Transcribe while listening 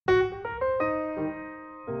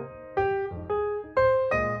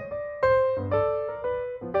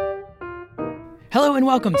Hello and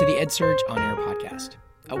welcome to the EdSurge On Air podcast,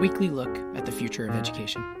 a weekly look at the future of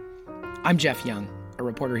education. I'm Jeff Young, a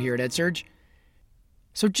reporter here at EdSurge.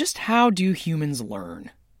 So just how do humans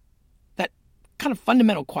learn? That kind of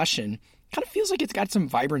fundamental question kind of feels like it's got some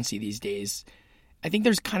vibrancy these days. I think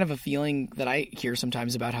there's kind of a feeling that I hear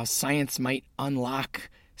sometimes about how science might unlock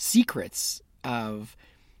secrets of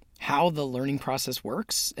how the learning process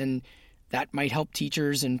works, and that might help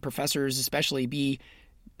teachers and professors especially be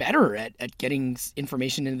better at getting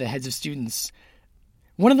information into the heads of students.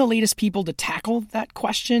 One of the latest people to tackle that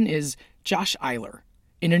question is Josh Eiler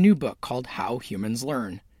in a new book called How Humans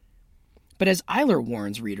Learn. But as Eiler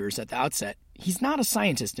warns readers at the outset, he's not a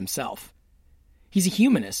scientist himself. He's a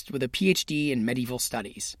humanist with a PhD in medieval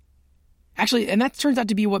studies. Actually, and that turns out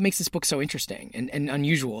to be what makes this book so interesting and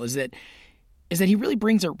unusual, is that he really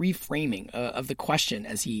brings a reframing of the question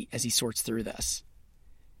as he sorts through this.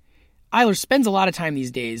 Eiler spends a lot of time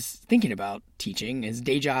these days thinking about teaching. His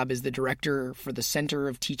day job is the director for the Center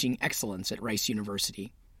of Teaching Excellence at Rice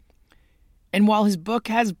University. And while his book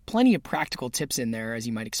has plenty of practical tips in there, as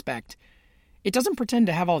you might expect, it doesn't pretend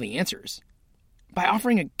to have all the answers. By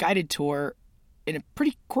offering a guided tour, and a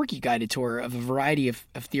pretty quirky guided tour of a variety of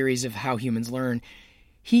theories of how humans learn,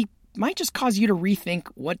 he might just cause you to rethink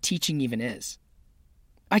what teaching even is.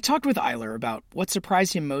 I talked with Eiler about what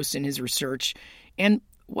surprised him most in his research and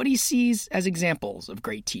what he sees as examples of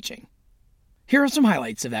great teaching. Here are some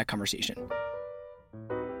highlights of that conversation.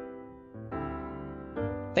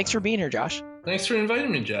 Thanks for being here, Josh. Thanks for inviting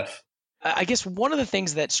me, Jeff. I guess one of the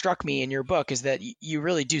things that struck me in your book is that you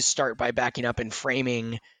really do start by backing up and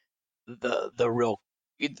framing the real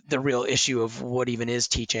issue of what even is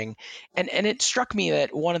teaching. And it struck me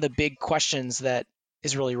that one of the big questions that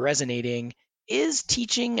is really resonating is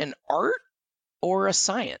teaching an art or a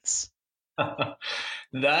science?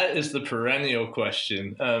 That is the perennial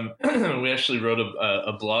question. We actually wrote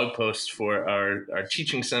a blog post for our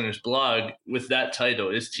Teaching Center's blog with that title,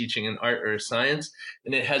 Is Teaching an Art or a Science?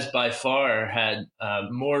 And it has by far had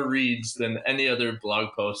more reads than any other blog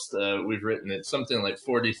post we've written. It's something like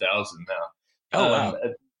 40,000 now. Oh, wow.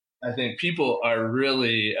 I think people are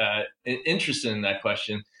really interested in that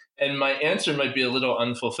question. And my answer might be a little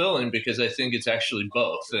unfulfilling because I think it's actually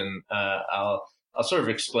both. And I'll sort of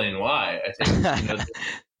explain why. I think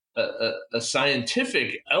a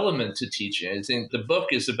scientific element to teaching. I think the book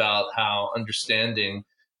is about how understanding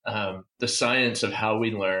the science of how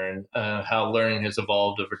we learn, how learning has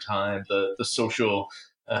evolved over time, the social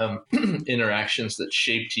interactions that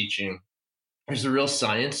shape teaching. There's a real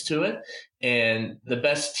science to it. And the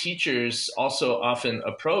best teachers also often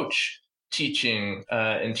approach teaching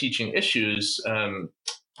and teaching issues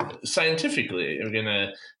scientifically.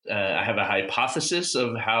 I have a hypothesis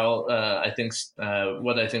of how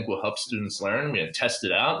what I think will help students learn. I'm going to test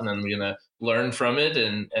it out, and then we're going to learn from it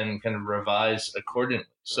and kind of revise accordingly.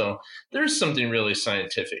 So there's something really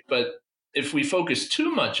scientific. But if we focus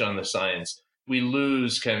too much on the science, we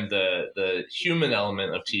lose kind of the human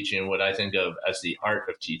element of teaching, what I think of as the art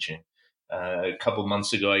of teaching. A couple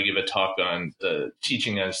months ago, I gave a talk on the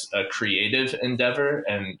teaching as a creative endeavor,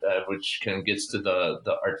 and which kind of gets to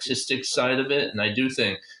the artistic side of it. And I do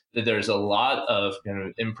think that there's a lot of kind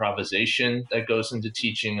of improvisation that goes into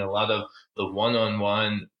teaching, a lot of the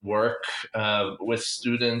one-on-one work with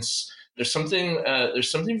students. There's something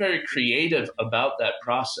very creative about that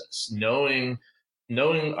process, knowing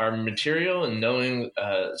our material and knowing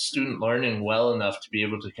student learning well enough to be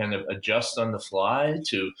able to kind of adjust on the fly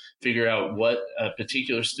to figure out what a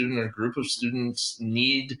particular student or group of students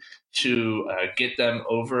need to get them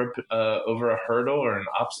over a hurdle or an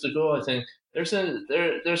obstacle. I think there's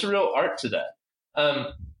a real art to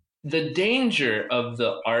that. The danger of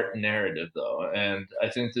the art narrative, though, and I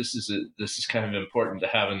think this is kind of important to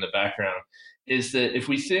have in the background, is that if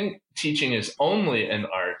we think teaching is only an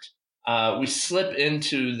art, we slip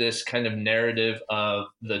into this kind of narrative of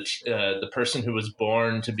the person who was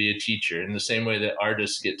born to be a teacher, in the same way that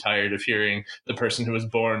artists get tired of hearing the person who was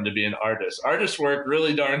born to be an artist. Artists work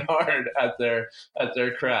really darn hard at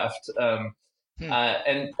their craft, and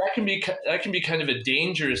that can be kind of a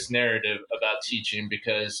dangerous narrative about teaching,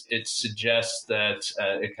 because it suggests that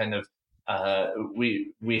it kind of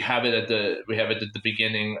we have it at the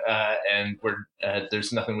beginning, and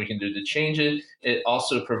there's nothing we can do to change it. It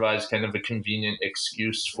also provides kind of a convenient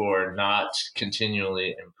excuse for not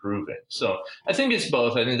continually improving. So I think it's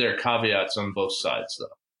both. I think there are caveats on both sides,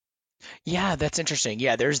 though. Yeah, that's interesting.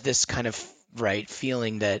 Yeah, there's this kind of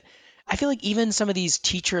feeling that I feel like even some of these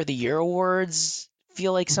Teacher of the Year awards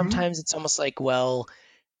feel like sometimes it's almost like, well,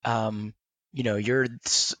 you're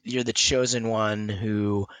the chosen one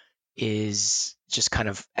who is, just kind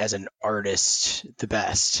of as an artist the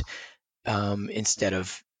best, instead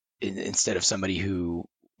of somebody who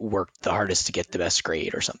worked the hardest to get the best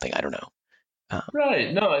grade or something. I don't know.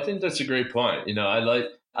 Right. No, I think that's a great point.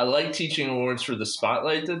 I like teaching awards for the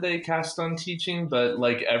spotlight that they cast on teaching, but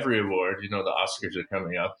like every award, the Oscars are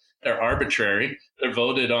coming up. They're arbitrary. They're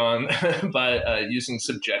voted on by using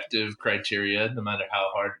subjective criteria, no matter how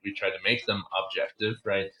hard we try to make them objective,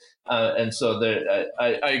 right? And so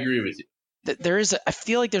I agree with you. I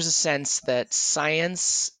feel like there's a sense that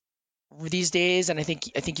science these days, and I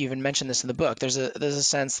think you even mentioned this in the book. There's a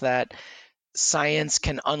sense that science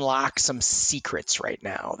can unlock some secrets right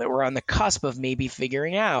now, that we're on the cusp of maybe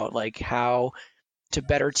figuring out, like how to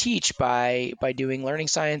better teach by doing learning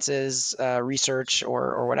sciences research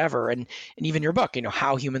or whatever. And even your book,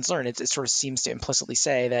 How Humans Learn, it sort of seems to implicitly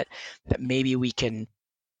say that maybe we can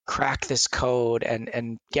crack this code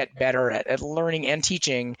and get better at learning and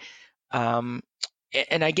teaching. And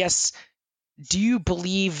I guess, do you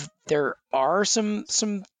believe there are some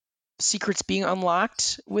secrets being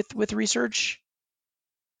unlocked with research?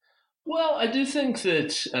 Well, I do think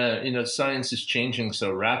that science is changing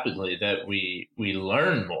so rapidly that we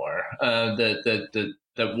learn more.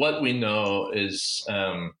 That what we know is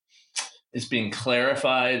being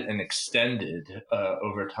clarified and extended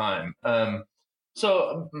over time.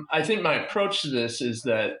 So I think my approach to this is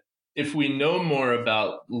that if we know more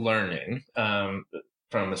about learning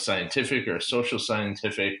from a scientific or a social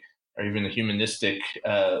scientific or even a humanistic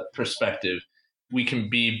perspective, we can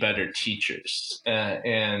be better teachers.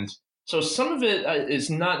 And so some of it is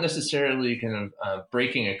not necessarily kind of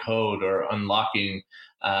breaking a code or unlocking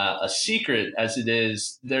a secret, as it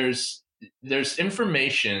is there's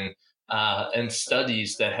information and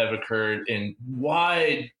studies that have occurred in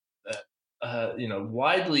widely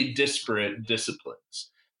disparate disciplines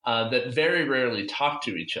that very rarely talk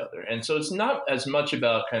to each other. And so it's not as much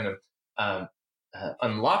about kind of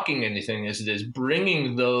unlocking anything as it is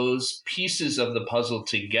bringing those pieces of the puzzle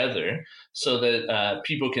together so that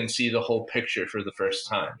people can see the whole picture for the first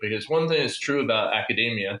time. Because one thing that's true about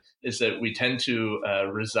academia is that we tend to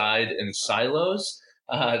reside in silos,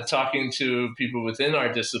 talking to people within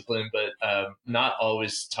our discipline, but not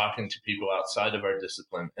always talking to people outside of our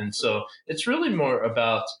discipline. And so it's really more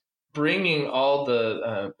about bringing all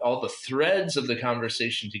the threads of the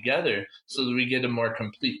conversation together so that we get a more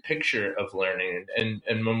complete picture of learning. And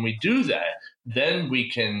when we do that, then we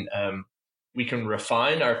can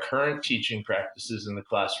refine our current teaching practices in the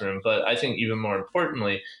classroom. But I think even more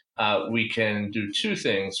importantly, we can do two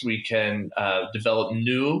things. We can develop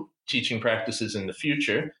new teaching practices in the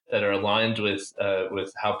future that are aligned with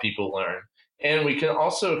how people learn, and we can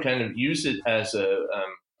also kind of use it as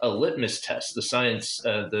a litmus test, the science,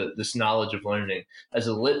 this knowledge of learning, as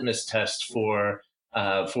a litmus test for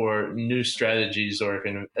new strategies or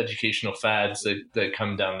kind of educational fads that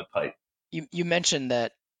come down the pipe. You mentioned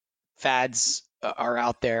that fads are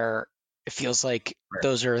out there. It feels like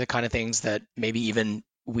those are the kind of things that maybe even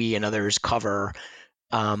we and others cover.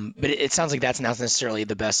 But it sounds like that's not necessarily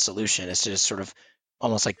the best solution. It's just sort of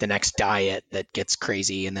almost like the next diet that gets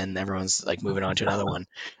crazy and then everyone's like moving on to another one.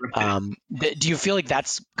 Do you feel like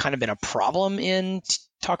that's kind of been a problem in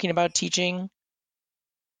talking about teaching?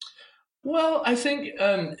 Well, I think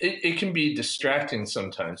it can be distracting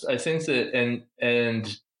sometimes. I think that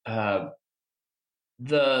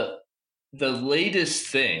the latest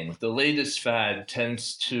thing, the latest fad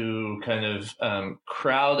tends to kind of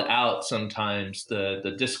crowd out sometimes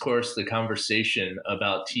the discourse, the conversation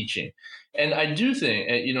about teaching. And I do think,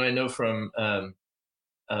 I know from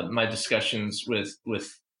my discussions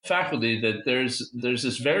with faculty that there's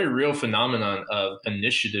this very real phenomenon of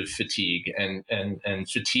initiative fatigue and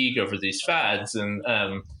fatigue over these fads, and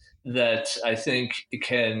that I think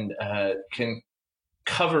can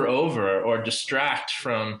cover over or distract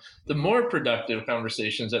from the more productive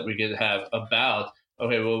conversations that we could have about,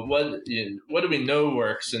 okay, well, what do we know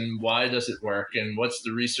works and why does it work, and what's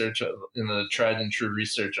the research, the tried and true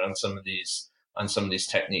research on some of these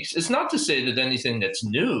techniques. It's not to say that anything that's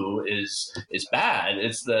new is bad.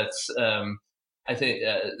 It's that I think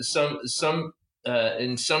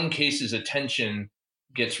in some cases attention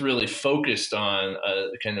gets really focused on a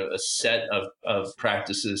kind of a set of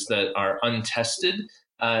practices that are untested,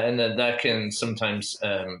 and that can sometimes,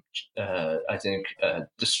 I think,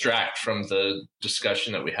 distract from the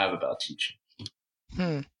discussion that we have about teaching.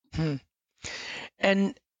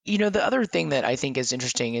 And the other thing that I think is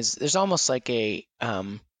interesting is there's almost like a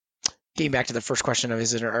getting back to the first question of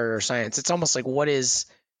is it art or science? It's almost like what is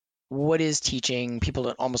teaching?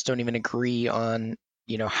 People almost don't even agree on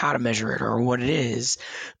how to measure it or what it is,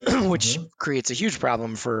 which creates a huge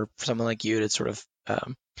problem for someone like you to sort of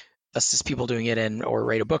us as people doing it and or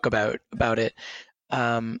write a book about it.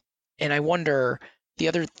 And I wonder, the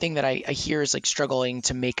other thing that I hear is like struggling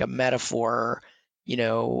to make a metaphor.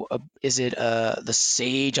 Is it the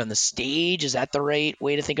sage on the stage? Is that the right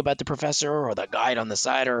way to think about the professor, or the guide on the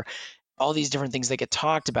side, or all these different things that get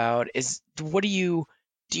talked about?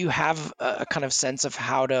 Do you have a kind of sense of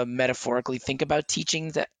how to metaphorically think about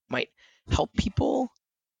teaching that might help people?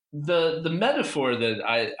 The metaphor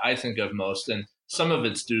that I think of most, and some of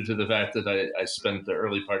it's due to the fact that I spent the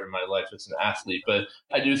early part of my life as an athlete, but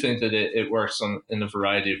I do think that it works in a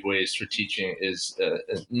variety of ways for teaching, is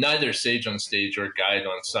neither sage on stage or guide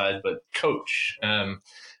on side, but coach.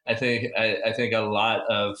 I think a lot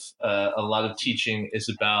of teaching is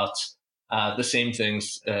about the same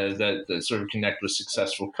things that sort of connect with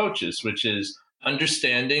successful coaches, which is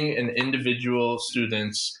understanding an individual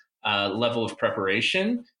student's level of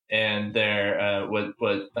preparation and their what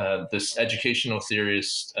this educational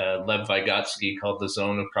theorist Lev Vygotsky called the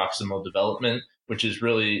zone of proximal development, which is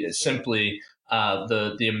really simply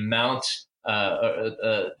the amount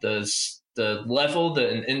the level that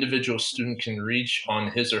an individual student can reach on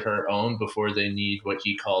his or her own before they need what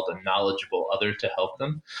he called a knowledgeable other to help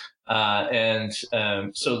them.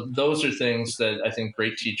 So those are things that I think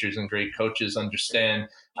great teachers and great coaches understand.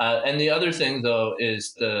 And the other thing, though,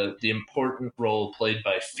 is the important role played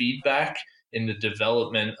by feedback in the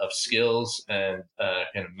development of skills and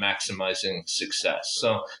kind of maximizing success.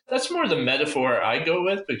 So that's more the metaphor I go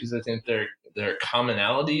with, because I think there are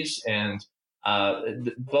commonalities, and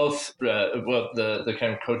both the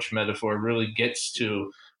kind of coach metaphor really gets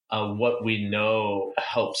to what we know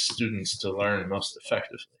helps students to learn most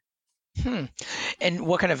effectively. And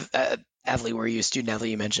what kind of athlete were you? A student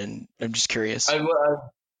athlete, you mentioned. I'm just curious.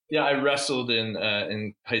 I wrestled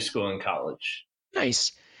in high school and college.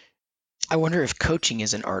 Nice. I wonder if coaching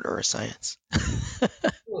is an art or a science. That's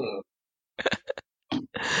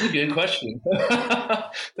a good question.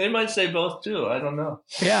 They might say both too. I don't know.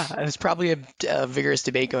 Yeah, there's probably a vigorous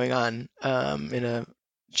debate going on in a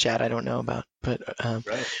chat I don't know about, but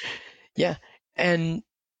Right. Yeah. And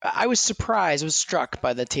I was struck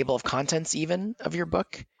by the table of contents even of your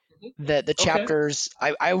book, that the chapters,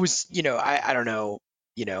 I was, I don't know,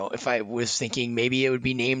 if I was thinking maybe it would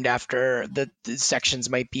be named after the sections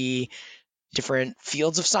might be different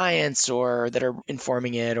fields of science or that are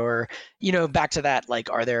informing it, or, back to that, like,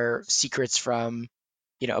 are there secrets from,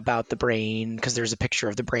 about the brain? Because there's a picture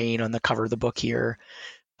of the brain on the cover of the book here.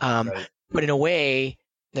 Right. But in a way,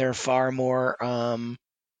 they're far more,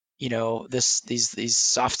 these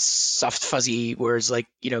soft fuzzy words like,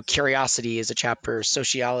 curiosity is a chapter,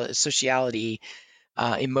 sociality,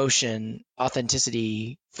 emotion,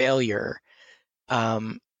 authenticity, failure.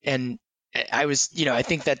 And I was, I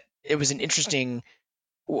think that it was an interesting,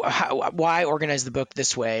 why organize the book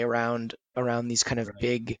this way around these kind of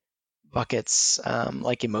big buckets,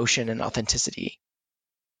 like emotion and authenticity.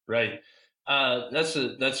 Right. That's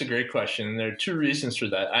a great question, and there are two reasons for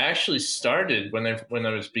that. I actually started when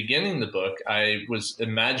I was beginning the book. I was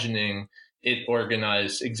imagining it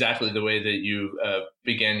organized exactly the way that you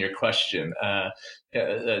began your question. A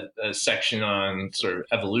section on sort of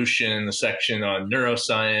evolution, a section on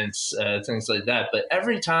neuroscience, things like that. But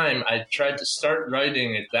every time I tried to start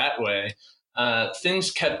writing it that way,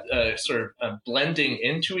 things kept sort of blending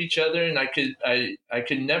into each other, and I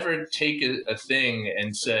could never take a thing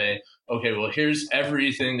and say, okay, well, here's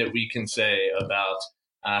everything that we can say about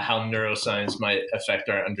how neuroscience might affect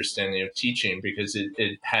our understanding of teaching, because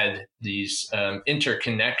it had these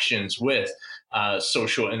interconnections with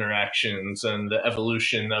social interactions and the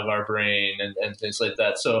evolution of our brain and things like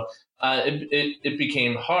that. So it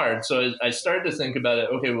became hard. So I started to think about it.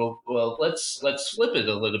 Okay, well, let's flip it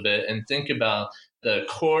a little bit and think about the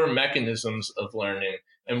core mechanisms of learning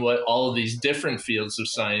and what all of these different fields of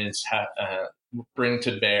science bring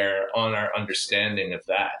to bear on our understanding of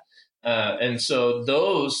that. And so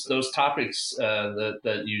those topics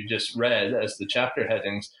that you just read as the chapter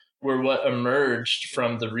headings were what emerged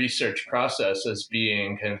from the research process as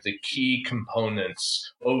being kind of the key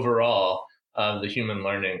components overall of the human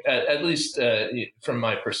learning, at least from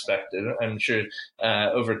my perspective. I'm sure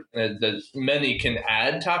that many can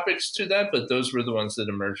add topics to that, but those were the ones that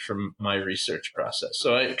emerged from my research process.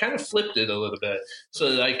 So I kind of flipped it a little bit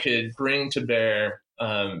so that I could bring to bear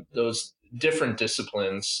those different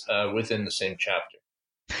disciplines within the same chapter.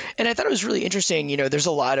 And I thought it was really interesting. There's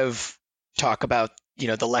a lot of talk about,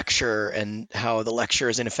 the lecture and how the lecture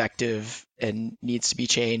is ineffective and needs to be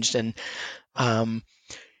changed. And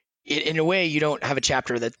in a way, you don't have a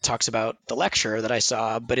chapter that talks about the lecture that I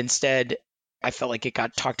saw, but instead I felt like it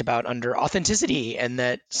got talked about under authenticity, and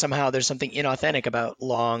that somehow there's something inauthentic about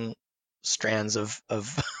long strands of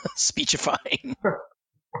speechifying.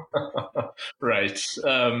 Right.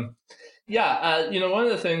 One of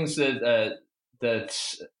the things that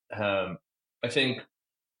I think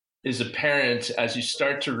is apparent as you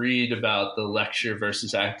start to read about the lecture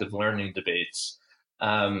versus active learning debates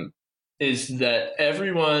um, is that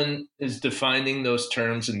everyone is defining those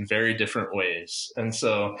terms in very different ways. And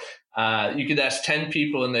so you could ask 10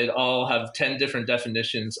 people and they'd all have 10 different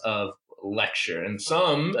definitions of lecture. And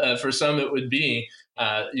for some, it would be,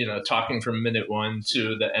 talking from minute one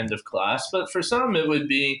to the end of class. But for some, it would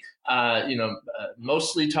be,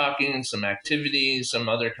 mostly talking, some activities, some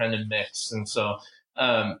other kind of mix. And so,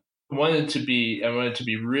 I wanted to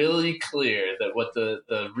be really clear that what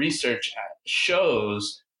the research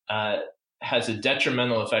shows has a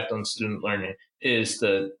detrimental effect on student learning is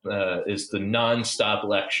the nonstop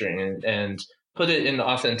lecturing, and put it in the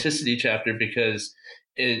authenticity chapter because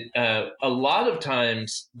a lot of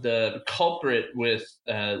times the culprit with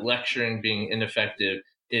lecturing being ineffective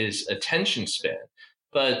is attention span.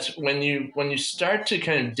 But when you start to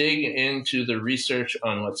kind of dig into the research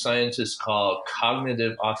on what scientists call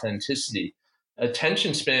cognitive authenticity,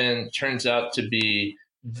 attention span turns out to be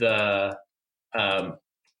the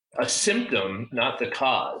a symptom, not the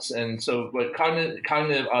cause. And so, what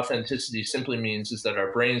cognitive authenticity simply means is that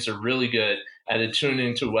our brains are really good at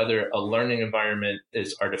attuning to whether a learning environment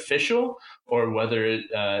is artificial or whether it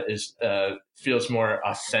feels more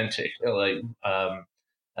authentic, like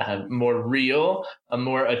more real,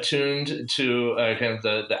 more attuned to kind of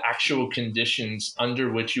the actual conditions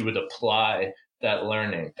under which you would apply that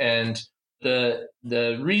learning. And the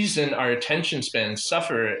reason our attention spans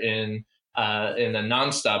suffer in a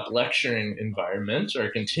nonstop lecturing environment or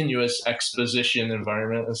continuous exposition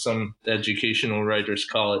environment, as some educational writers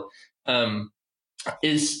call it,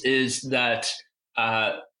 is that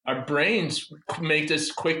our brains make this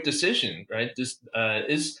quick decision, right?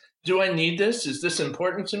 Do I need this? Is this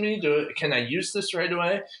important to me? Can I use this right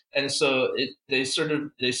away? And so they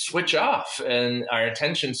switch off, and our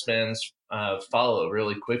attention spans follow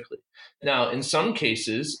really quickly. Now, in some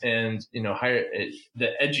cases, and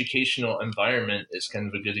the educational environment is kind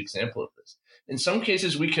of a good example of this. In some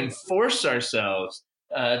cases, we can force ourselves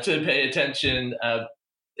to pay attention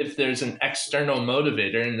if there's an external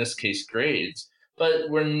motivator, in this case, grades. But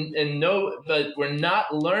we're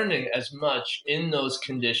not learning as much in those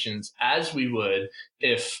conditions as we would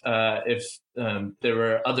if there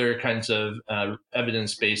were other kinds of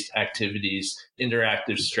evidence-based activities,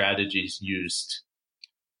 interactive strategies used.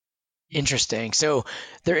 Interesting. So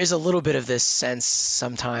there is a little bit of this sense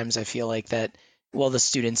sometimes, I feel like, that, well, the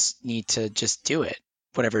students need to just do it,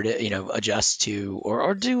 whatever to, adjust to,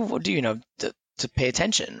 or do, to pay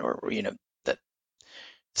attention, or, that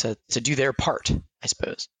to do their part, I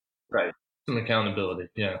suppose. Right. Some accountability.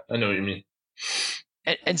 Yeah, I know what you mean.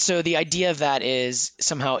 And so the idea of that is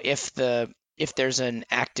somehow if there's an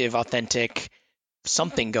active, authentic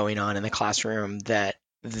something going on in the classroom, that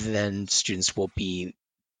then students will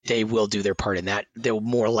do their part in that. They're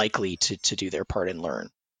more likely to do their part and learn.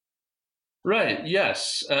 Right.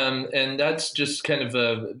 Yes. And that's just kind of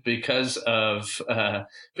because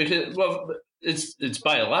it's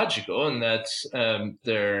biological, and that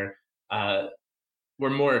we're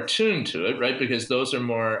more attuned to it, right? Because those are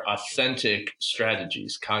more authentic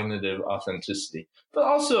strategies, cognitive authenticity. But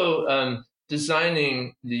also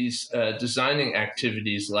designing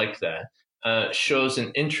activities like that shows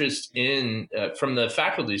an interest in, from the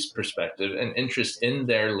faculty's perspective, an interest in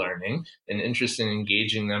their learning, an interest in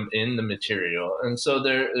engaging them in the material. And so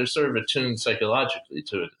they're sort of attuned psychologically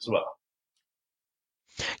to it as well.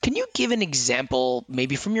 Can you give an example,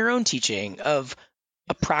 maybe from your own teaching, of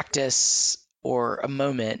a practice or a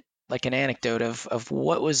moment, like an anecdote of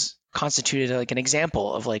what was constituted like an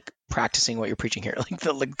example of like practicing what you're preaching here, like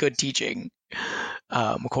the good teaching,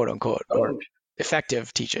 quote unquote, or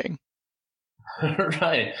effective teaching?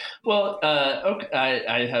 Right. Well, okay.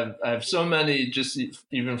 I have so many, just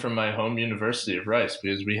even from my home University of Rice,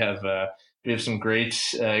 because we have some great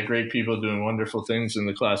people doing wonderful things in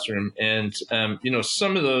the classroom, and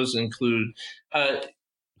some of those include.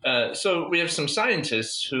 So we have some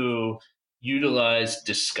scientists who utilize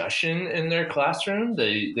discussion in their classroom.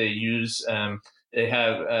 They use they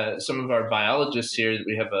have some of our biologists here.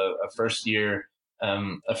 We have a first year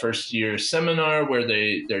seminar where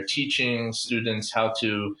they're teaching students how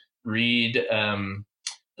to read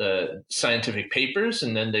the scientific papers,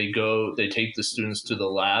 and then they take the students to the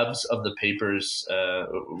labs of the papers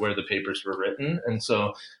where the papers were written. And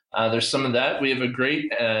so there's some of that. We have a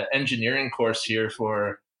great engineering course here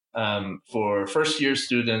for for first-year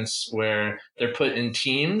students where they're put in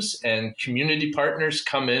teams and community partners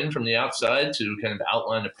come in from the outside to kind of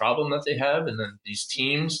outline a problem that they have. And then these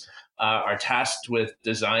teams are tasked with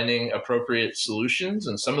designing appropriate solutions.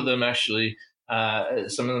 And some of them actually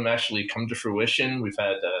come to fruition. We've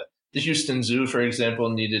had the Houston Zoo, for example,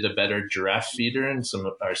 needed a better giraffe feeder, and some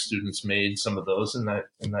of our students made some of those in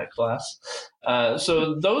that class.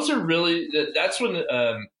 So those are really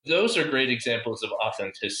those are great examples of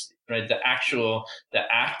authenticity, right? The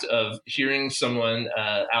act of hearing someone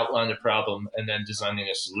outline a problem and then designing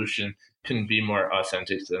a solution couldn't be more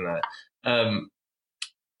authentic than that.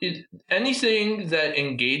 Anything that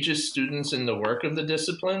engages students in the work of the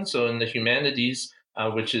discipline, so in the humanities,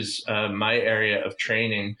 which is my area of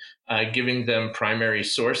training, giving them primary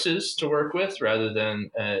sources to work with rather than,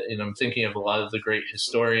 I'm thinking of a lot of the great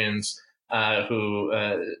historians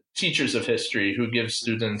teachers of history who give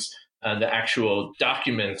students the actual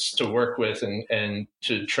documents to work with and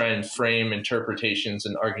to try and frame interpretations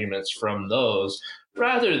and arguments from those,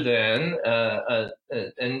 rather than,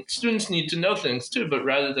 and students need to know things too, but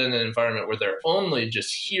rather than an environment where they're only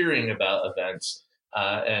just hearing about events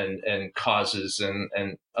and causes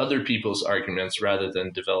and other people's arguments rather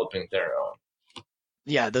than developing their own.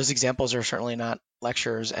 Yeah, those examples are certainly not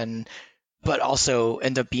lectures, but also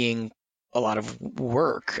end up being a lot of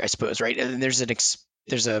work, I suppose, right? And there's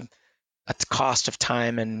a cost of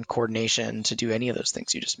time and coordination to do any of those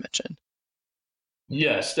things you just mentioned.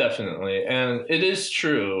 Yes, definitely. And it is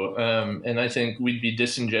true. And I think we'd be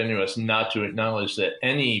disingenuous not to acknowledge that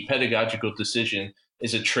any pedagogical decision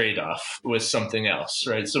is a trade-off with something else,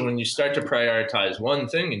 right? So when you start to prioritize one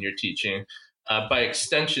thing in your teaching, by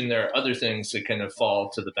extension, there are other things that kind of fall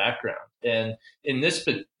to the background. And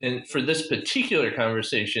for this particular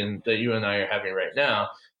conversation that you and I are having right now,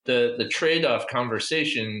 the trade-off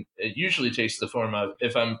conversation, it usually takes the form of,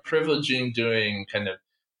 if I'm privileging doing kind of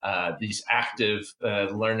these active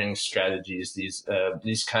learning strategies,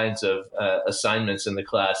 these kinds of assignments in the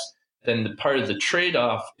class, then the part of the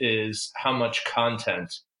trade-off is how much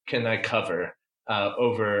content can I cover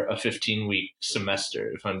over a 15-week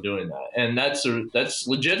semester if I'm doing that, and that's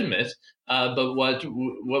legitimate. But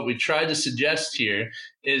what we try to suggest here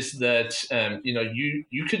is that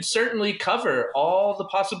you could certainly cover all the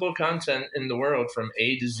possible content in the world from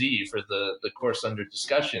A to Z for the course under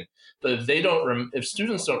discussion. But if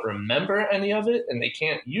students don't remember any of it and they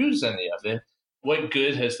can't use any of it, what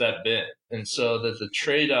good has that been? And so that the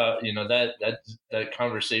trade-off, that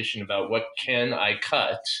conversation about what can I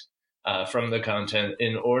cut from the content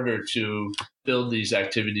in order to build these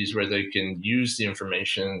activities where they can use the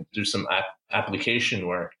information, do some application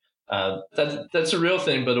work. That's a real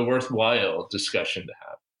thing, but a worthwhile discussion to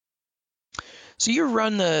have. So you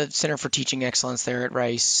run the Center for Teaching Excellence there at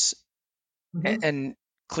Rice, and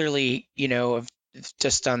clearly, have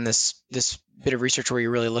just done this bit of research where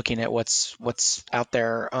you're really looking at what's out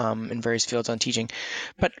there in various fields on teaching.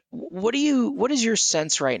 But what is your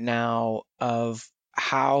sense right now of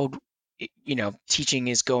how teaching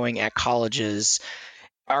is going at colleges?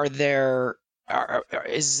 Is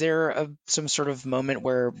there some sort of moment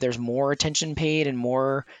where there's more attention paid and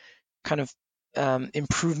more kind of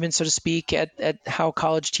improvement, so to speak, at how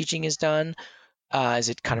college teaching is done? Is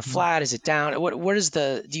it kind of flat? Is it down?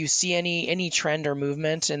 Do you see any trend or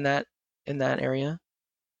movement in that area?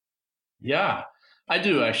 Yeah, I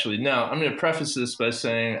do actually. Now, I'm going to preface this by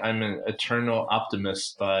saying I'm an eternal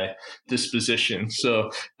optimist by disposition.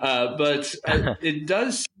 So, but it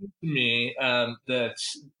does seem to me that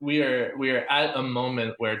we are at a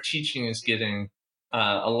moment where teaching is getting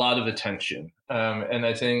a lot of attention, and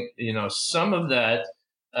I think some of that,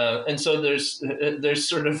 and so there's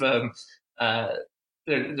sort of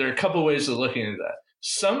there are a couple ways of looking at that.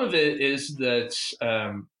 Some of it is that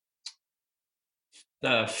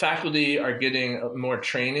faculty are getting more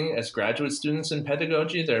training as graduate students in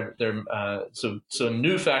pedagogy. So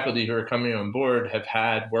new faculty who are coming on board have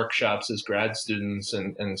had workshops as grad students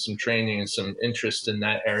and some training and some interest in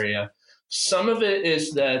that area. Some of it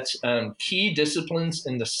is that key disciplines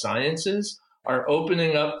in the sciences are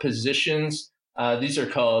opening up positions. These are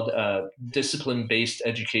called discipline-based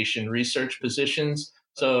education research positions.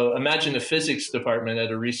 So imagine a physics department at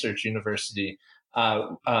a research university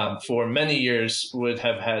for many years would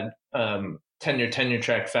have had tenure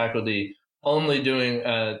track faculty only doing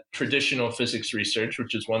traditional physics research,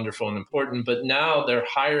 which is wonderful and important. But now they're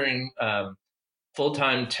hiring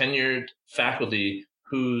full-time tenured faculty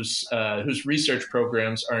whose research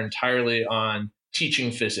programs are entirely on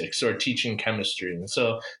teaching physics or teaching chemistry. And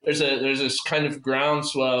so there's this kind of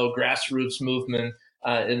groundswell, grassroots movement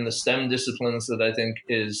in the STEM disciplines that I think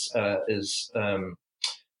is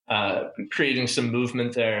creating some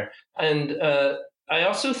movement there. And I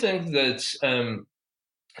also think that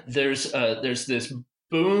there's this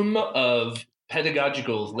boom of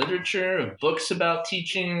pedagogical literature, of books about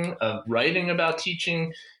teaching, of writing about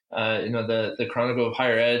teaching. The Chronicle of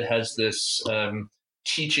Higher Ed has this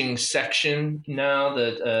teaching section now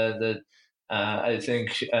that I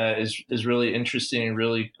think is really interesting and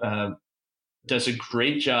really does a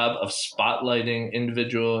great job of spotlighting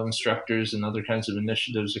individual instructors and other kinds of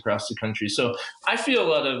initiatives across the country. So I feel a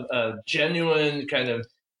lot of genuine kind of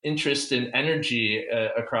interest and energy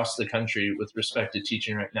across the country with respect to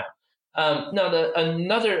teaching right now. Now,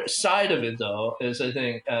 another side of it, though, is I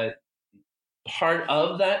think part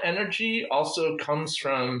of that energy also comes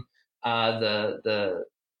from the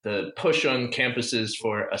push on campuses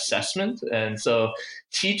for assessment. And so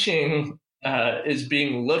teaching is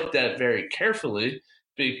being looked at very carefully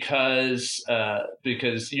because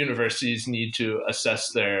universities need to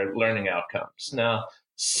assess their learning outcomes. Now,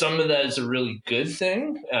 some of that is a really good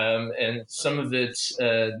thing, and some of it's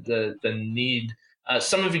the need.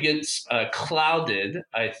 Some of it gets clouded,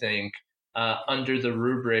 I think, under the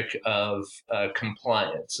rubric of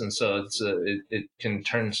compliance, and so it can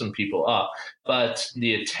turn some people off. But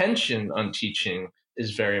the attention on teaching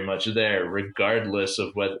is very much there, regardless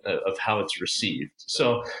of how it's received.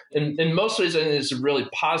 So, in most ways, I think it's a really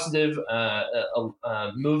positive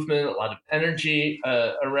movement, a lot of energy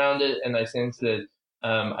around it, and I think that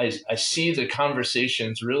I see the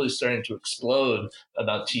conversations really starting to explode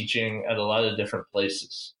about teaching at a lot of different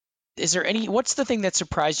places. Is there what's the thing that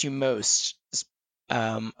surprised you most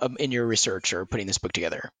in your research or putting this book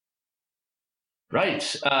together? Right.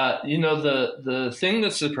 The thing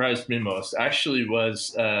that surprised me most actually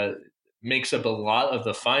makes up a lot of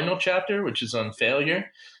the final chapter, which is on failure.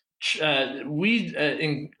 We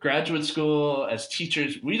in graduate school as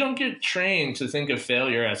teachers, we don't get trained to think of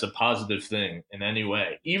failure as a positive thing in any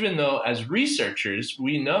way, even though as researchers,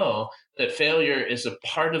 we know that failure is a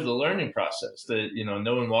part of the learning process, that,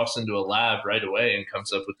 no one walks into a lab right away and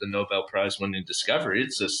comes up with the Nobel Prize winning discovery.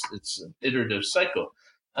 It's an iterative cycle.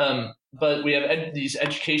 But we have these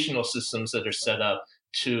educational systems that are set up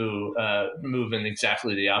to move in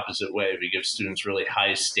exactly the opposite way. We give students really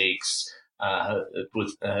high stakes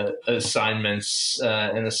with assignments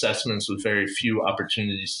and assessments with very few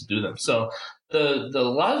opportunities to do them. So a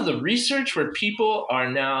lot of the research where people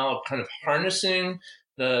are now kind of harnessing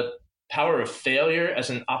the power of failure as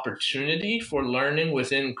an opportunity for learning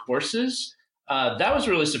within courses, that was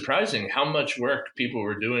really surprising how much work people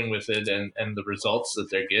were doing with it and the results that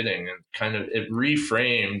they're getting. And kind of it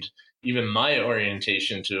reframed even my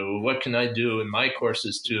orientation to what can I do in my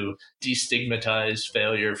courses to destigmatize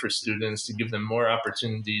failure for students, to give them more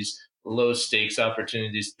opportunities, low stakes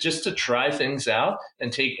opportunities, just to try things out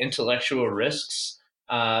and take intellectual risks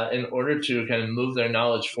in order to kind of move their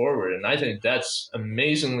knowledge forward. And I think that's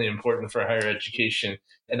amazingly important for higher education.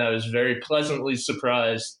 And I was very pleasantly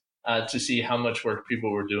surprised to see how much work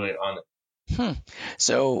people were doing on it.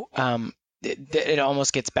 So it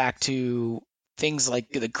almost gets back to things like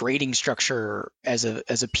the grading structure as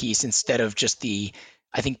a piece, instead of just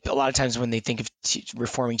I think a lot of times when they think of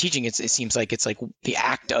reforming teaching, it seems like it's like the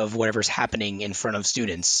act of whatever's happening in front of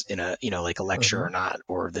students in a, like a lecture or not,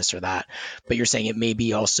 or this or that. But you're saying it may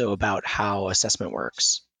be also about how assessment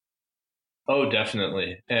works. Oh,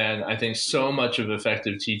 definitely. And I think so much of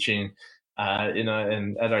effective teaching,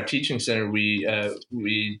 and at our teaching center,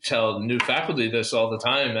 we tell new faculty this all the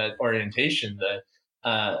time at orientation,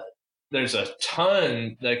 that there's a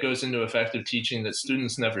ton that goes into effective teaching that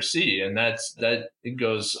students never see. And that it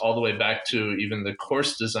goes all the way back to even the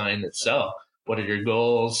course design itself. What are your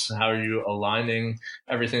goals? How are you aligning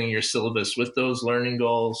everything in your syllabus with those learning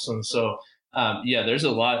goals? And so, there's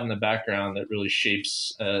a lot in the background that really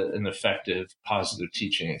shapes an effective, positive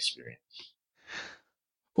teaching experience.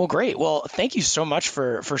 Well, great. Well, thank you so much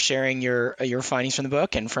for sharing your findings from the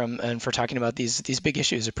book and for talking about these big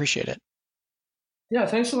issues. Appreciate it. Yeah,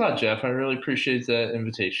 thanks a lot, Jeff. I really appreciate the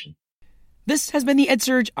invitation. This has been the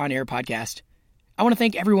EdSurge On Air podcast. I want to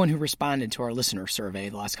thank everyone who responded to our listener survey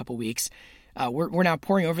the last couple of weeks. We're now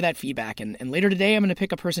pouring over that feedback, and later today I'm going to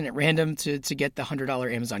pick a person at random to get the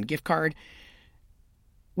 $100 Amazon gift card.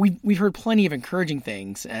 We've heard plenty of encouraging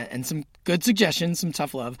things and some good suggestions, some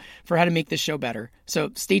tough love for how to make this show better.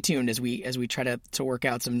 So stay tuned as we try to work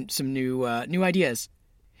out some new ideas.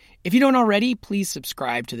 If you don't already, please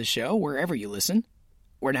subscribe to the show wherever you listen.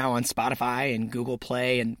 We're now on Spotify and Google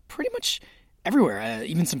Play and pretty much everywhere,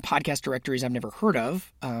 even some podcast directories I've never heard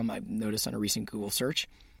of, I've noticed on a recent Google search.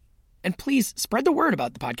 And please spread the word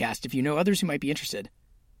about the podcast if you know others who might be interested.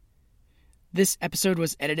 This episode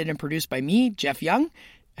was edited and produced by me, Jeff Young.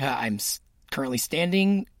 I'm currently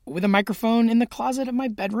standing with a microphone in the closet of my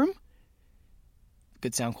bedroom.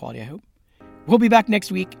 Good sound quality, I hope. We'll be back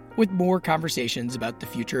next week with more conversations about the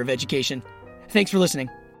future of education. Thanks for listening.